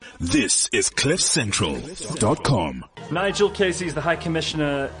This is CliffCentral.com. Nigel Casey is the High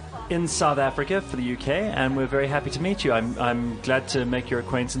Commissioner in South Africa for the UK, and we're very happy to meet you. I'm glad to make your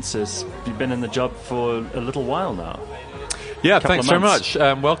acquaintances. You've been in the job for a little while now. Yeah, thanks very much.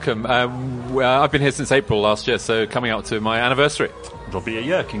 Welcome. I've been here since April last year, so coming up to my anniversary. It'll be a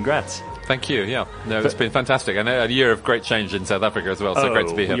year. Congrats. Thank you. Yeah, no, it's been fantastic, and a year of great change in South Africa as well. So great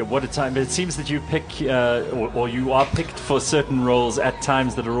to be here. Yeah, what a time! But it seems that you pick, or you are picked for certain roles at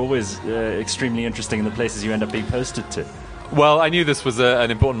times that are always extremely interesting in the places you end up being posted to. Well, I knew this was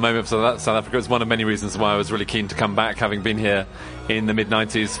an important moment for South Africa. It was one of many reasons why I was really keen to come back, having been here in the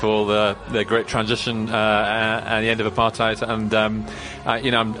mid-90s for the great transition and the end of apartheid. And,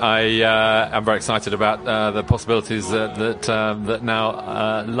 I'm very excited about the possibilities that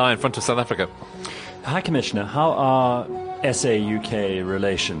now lie in front of South Africa. High Commissioner, how are SA-UK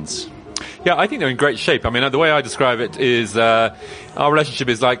relations? Yeah, I think they're in great shape. I mean, the way I describe it is our relationship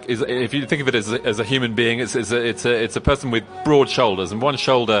is if you think of it as a human being, it's a person with broad shoulders, and one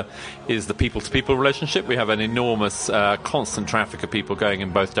shoulder is the people-to-people relationship. We have an enormous, constant traffic of people going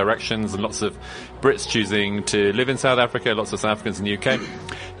in both directions, and lots of Brits choosing to live in South Africa, lots of South Africans in the UK.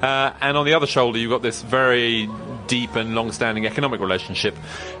 And on the other shoulder, you've got this very deep and long-standing economic relationship,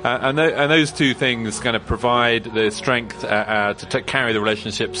 and those two things kind of provide the strength to carry the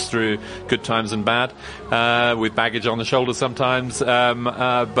relationships through good times and bad, with baggage on the shoulders sometimes,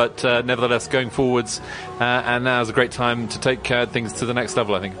 but nevertheless going forwards, and now is a great time to take things to the next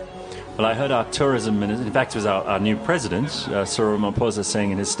level, I think. Well, I heard our tourism minister, in fact it was our new president, Cyril Ramaphosa,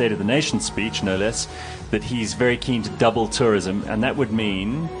 saying in his State of the Nation speech, no less, that he's very keen to double tourism, and that would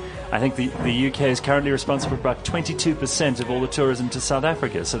mean, I think the UK is currently responsible for about 22% of all the tourism to South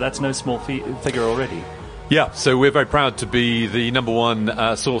Africa, so that's no small figure already. Yeah, so we're very proud to be the number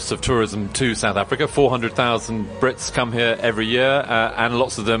one source of tourism to South Africa. 400,000 Brits come here every year, and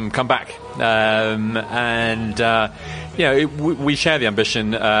lots of them come back. We share the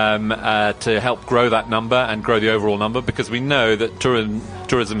ambition to help grow that number and grow the overall number, because we know that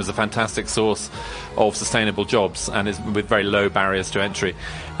tourism is a fantastic source of sustainable jobs and is with very low barriers to entry.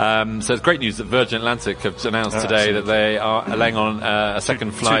 So it's great news that Virgin Atlantic have announced today that they are laying on a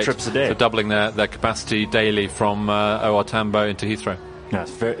second flight, 2 trips a day. so doubling their capacity daily from OR Tambo into Heathrow. No,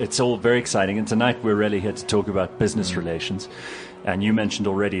 it's all very exciting, and tonight we're really here to talk about business relations. And you mentioned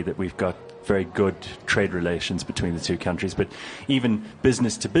already that we've got very good trade relations between the two countries, but even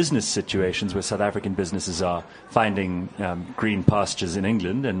business-to-business situations where South African businesses are finding green pastures in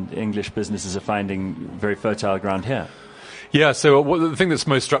England, and English businesses are finding very fertile ground here. Yeah, so the thing that's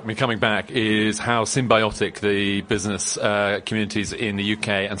most struck me coming back is how symbiotic the business communities in the UK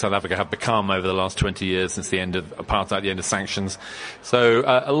and South Africa have become over the last 20 years since the end of apartheid, the end of sanctions. So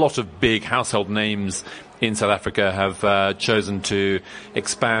a lot of big household names in South Africa have chosen to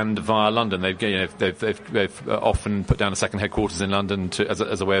expand via London. They've often put down a second headquarters in London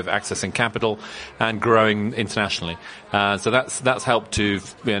as a way of accessing capital and growing internationally. So that's helped to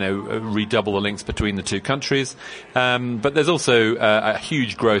redouble the links between the two countries. But there's also a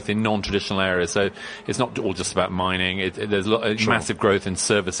huge growth in non-traditional areas. So it's not all just about mining. There's massive growth in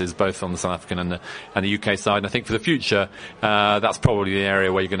services, both on the South African and the UK side. And I think for the future, that's probably the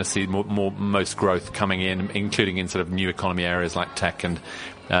area where you're going to see most growth coming in, including in sort of new economy areas like tech and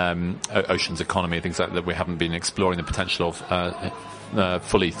oceans economy, things like that we haven't been exploring the potential of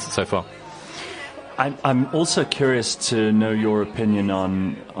fully so far. I'm also curious to know your opinion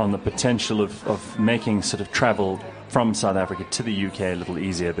on the potential of making sort of travel from South Africa to the UK a little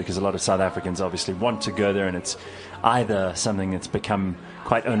easier, because a lot of South Africans obviously want to go there, and it's either something that's become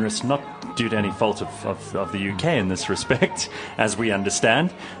quite onerous, not due to any fault of the UK in this respect, as we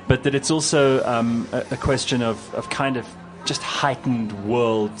understand, but that it's also a question of kind of just heightened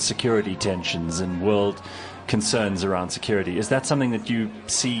world security tensions and world concerns around security. Is that something that you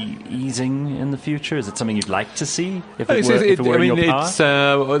see easing in the future? Is it something you'd like to see if it were in your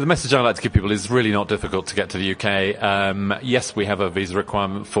power? The message I like to give people is really not difficult to get to the UK. Yes, we have a visa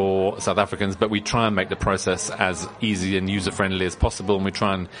requirement for South Africans, but we try and make the process as easy and user-friendly as possible, and we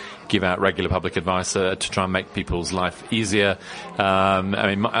try and give out regular public advice to try and make people's life easier.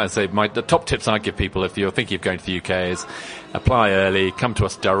 The top tips I give people if you're thinking of going to the UK is apply early, come to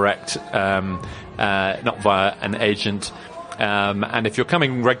us direct, not via an agent. And if you're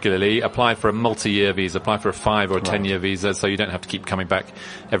coming regularly, apply for a multi-year visa, apply for a 5 or a 10-year visa, so you don't have to keep coming back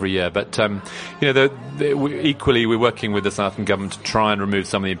every year. But, equally, we're working with the South African government to try and remove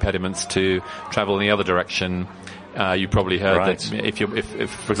some of the impediments to travel in the other direction. You probably heard Right. that if,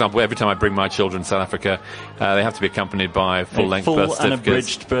 for example, every time I bring my children to South Africa, they have to be accompanied by full-length full birth certificates.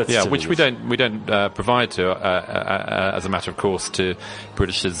 unabridged birth yeah, which we certificates. don't provide to as a matter of course to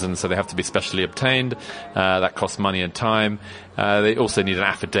British citizens. So they have to be specially obtained. That costs money and time. They also need an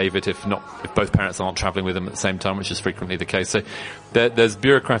affidavit if both parents aren't travelling with them at the same time, which is frequently the case. So there's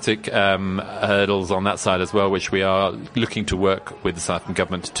bureaucratic hurdles on that side as well, which we are looking to work with the South African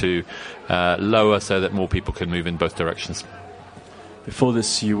government to lower so that more people can move in both directions. Before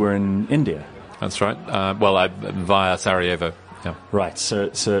this, you were in India. That's right. Via Sarajevo. Yeah. Right. So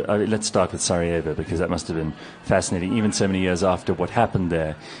let's start with Sarajevo, because that must have been fascinating. Even so many years after what happened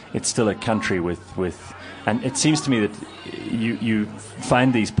there, it's still a country with and it seems to me that you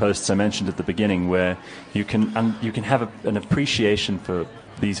find these posts I mentioned at the beginning where you can have an appreciation for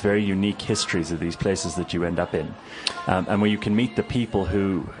these very unique histories of these places that you end up in, and where you can meet the people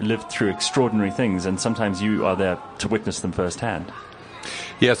who lived through extraordinary things, and sometimes you are there to witness them firsthand.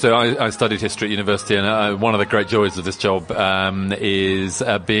 Yeah, so I studied history at university, and one of the great joys of this job is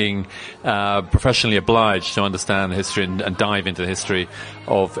being professionally obliged to understand history and dive into the history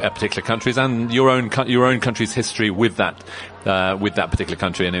of particular countries and your own country's history with that particular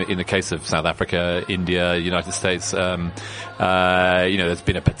country. And in the case of South Africa, India, United States, there's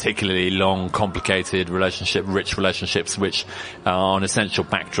been a particularly long, complicated rich relationships, which are an essential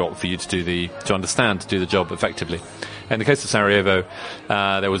backdrop for you to do the job effectively. In the case of Sarajevo,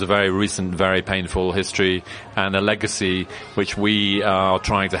 there was a very recent, very painful history and a legacy which we are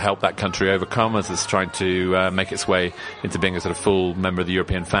trying to help that country overcome as it's trying to make its way into being a sort of full member of the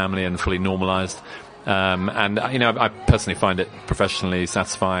European family and fully normalized. I personally find it professionally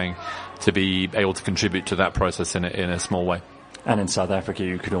satisfying to be able to contribute to that process in a small way. And in South Africa,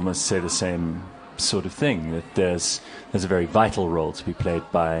 you could almost say the same sort of thing, that there's a very vital role to be played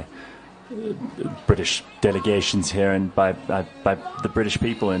by British delegations here and by the British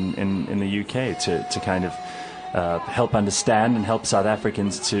people in the UK to kind of help understand and help South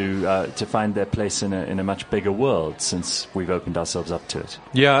Africans to find their place in a much bigger world, since we've opened ourselves up to it.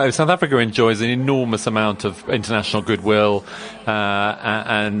 Yeah, South Africa enjoys an enormous amount of international goodwill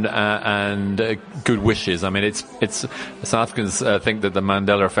and good wishes. I mean, it's South Africans think that the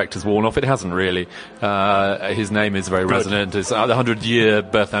Mandela effect has worn off. It hasn't really. His name is very resonant. His 100-year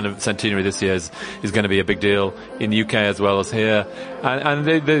birth centenary this year is going to be a big deal in the UK as well as here, and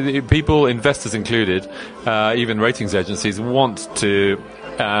the people, investors included, even ratings agencies, want to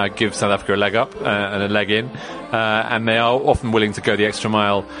give South Africa a leg up and a leg in, and they are often willing to go the extra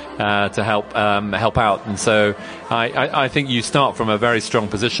mile to help out. And so I think you start from a very strong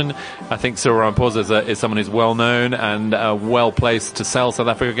position. I think Cyril Ramaphosa is someone who's well known and well placed to sell South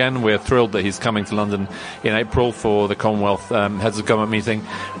Africa again. We're thrilled that he's coming to London in April for the Commonwealth Heads of Government meeting,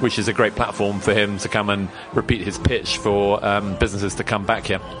 which is a great platform for him to come and repeat his pitch for businesses to come back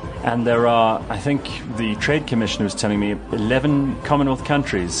here. And there are, I think the Trade Commissioner was telling me, 11 Commonwealth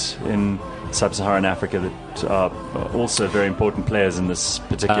countries in Sub-Saharan Africa that are also very important players in this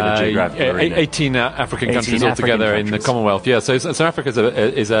particular geographic arena. 18 African countries altogether in the Commonwealth. Yeah, so Africa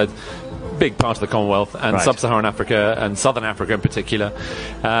is a big part of the Commonwealth, and right. Sub-Saharan Africa and Southern Africa in particular.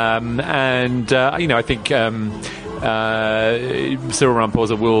 I think Cyril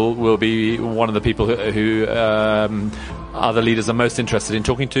Ramaphosa will be one of the people who other leaders are most interested in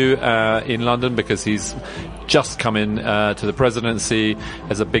talking to in London, because he's just come in to the presidency.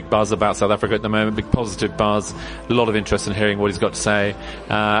 There's a big buzz about South Africa at the moment, big positive buzz, a lot of interest in hearing what he's got to say,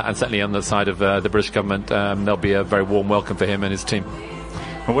 and certainly on the side of the British government, there'll be a very warm welcome for him and his team.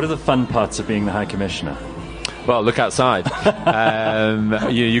 And what are the fun parts of being the High Commissioner? Well, look outside.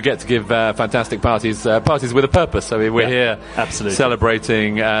 You get to give fantastic parties with a purpose. I mean, we're here absolutely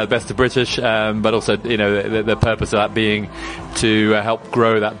celebrating Best of British, but also, the purpose of that being to help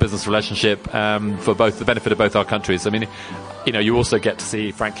grow that business relationship for both the benefit of both our countries. I mean, you also get to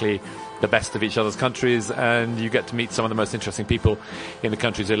see, frankly, the best of each other's countries, and you get to meet some of the most interesting people in the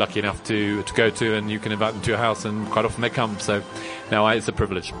countries you're lucky enough to go to, and you can invite them to your house, and quite often they come. So, it's a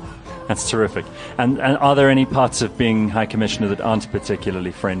privilege. That's terrific. And are there any parts of being High Commissioner that aren't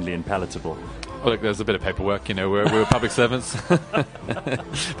particularly friendly and palatable? Well, look, there's a bit of paperwork. We're public servants, but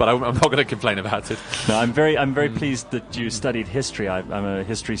I'm not going to complain about it. No, I'm very pleased that you studied history. I'm a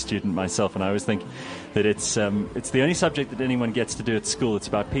history student myself, and I always think that it's the only subject that anyone gets to do at school. It's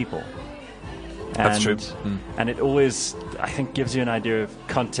about people. That's true. And it always, I think, gives you an idea of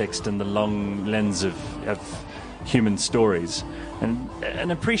context and the long lens of human stories, and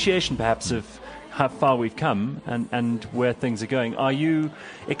an appreciation perhaps of how far we've come and where things are going. Are you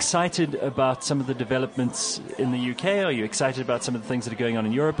excited about some of the developments in the UK? Are you excited about some of the things that are going on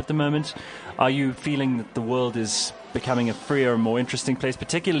in Europe at the moment? Are you feeling that the world is becoming a freer and more interesting place,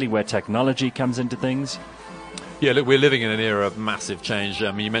 particularly where technology comes into things? Yeah, look, we're living in an era of massive change.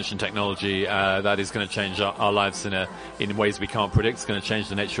 I mean, you mentioned technology. That is going to change our lives in ways we can't predict. It's going to change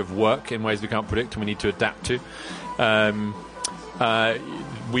the nature of work in ways we can't predict, and we need to adapt to.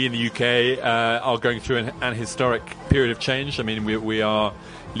 We in the UK are going through an historic period of change. I mean, we are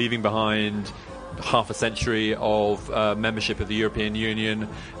leaving behind half a century of membership of the European Union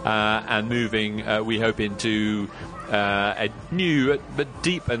and moving, we hope, into a new but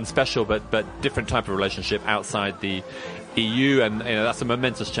deep and special but different type of relationship outside the EU, and that's a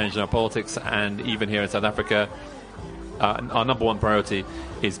momentous change in our politics. And even here in South Africa, our number one priority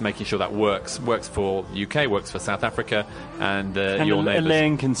is making sure that works for UK, works for South Africa, and your neighbours.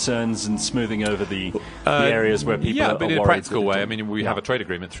 Allaying concerns and smoothing over the areas where people are worried. Yeah, but in a practical way. I mean, we have a trade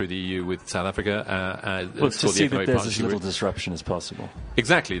agreement through the EU with South Africa. To see that there's as little disruption as possible.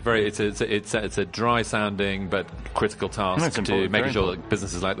 Exactly. It's a dry-sounding but critical task to making sure that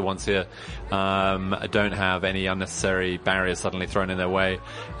businesses like the ones here don't have any unnecessary barriers suddenly thrown in their way,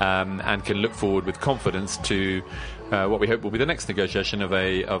 and can look forward with confidence to what we hope will be the next negotiation of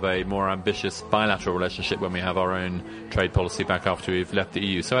a more ambitious bilateral relationship when we have our own trade policy back after we've left the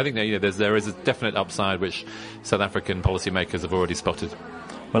EU. So I think that there is a definite upside which South African policymakers have already spotted.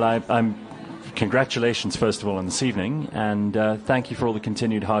 Well, I'm congratulations first of all on this evening, and thank you for all the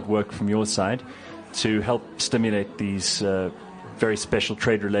continued hard work from your side to help stimulate these very special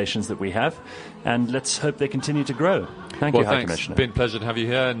trade relations that we have, and let's hope they continue to grow. Thank you, High Commissioner. It's been a pleasure to have you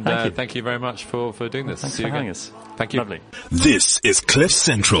here, and thank you very much for doing this. Thanks for having us. Thank you. Lovely. This is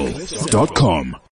CliffCentral.com.